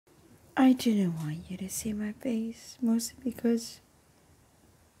I didn't want you to see my face, mostly because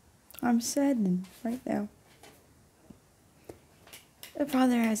I'm saddened right now. The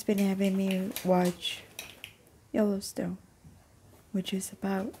father has been having me watch Yellowstone, which is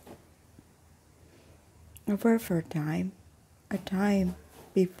about a rougher time, a time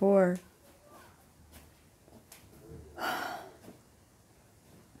before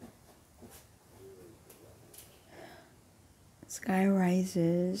sky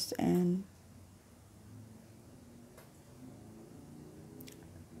rises and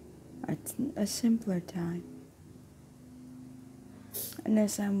it's a simpler time. And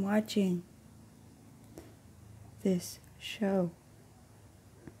as I'm watching this show,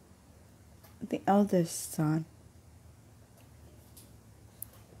 the eldest son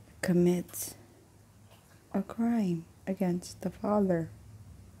commits a crime against the father.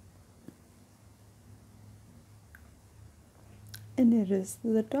 And it is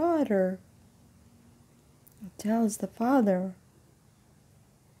the daughter who tells the father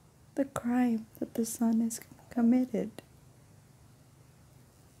the crime that the son has committed.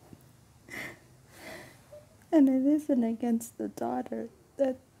 And it isn't against the daughter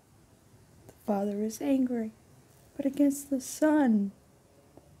that the father is angry, but against the son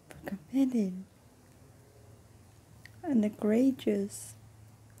for committing an egregious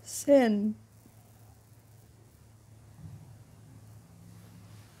sin.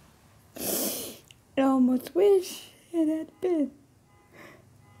 I almost wish it had been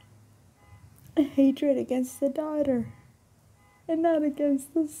a hatred against the daughter and not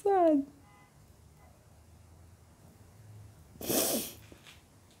against the son.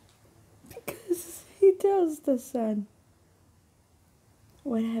 Because he tells the son,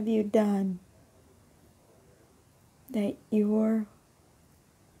 "What have you done that your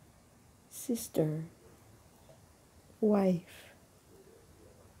sister, wife,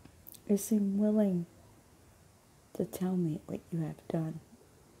 isn't willing to tell me what you have done?"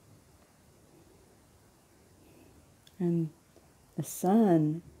 And the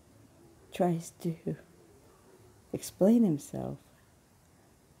son tries to explain himself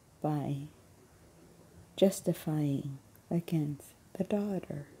by justifying against the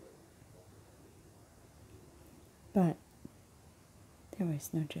daughter. But there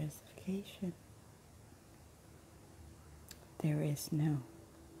is no justification. There is no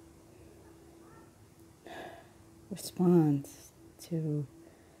response to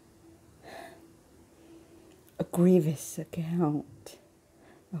a grievous account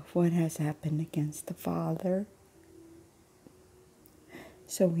of what has happened against the father.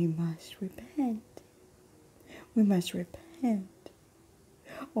 So we must repent. We must repent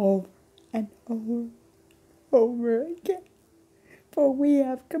over and over again. For we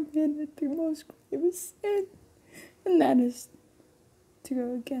have committed the most grievous sin, and that is to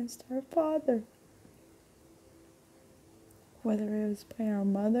go against our father. Whether it was by our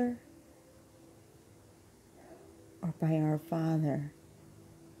mother or by our father,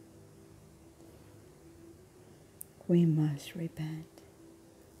 we must repent.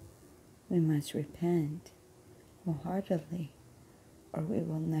 We must repent wholeheartedly, or we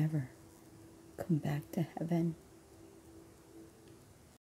will never come back to heaven.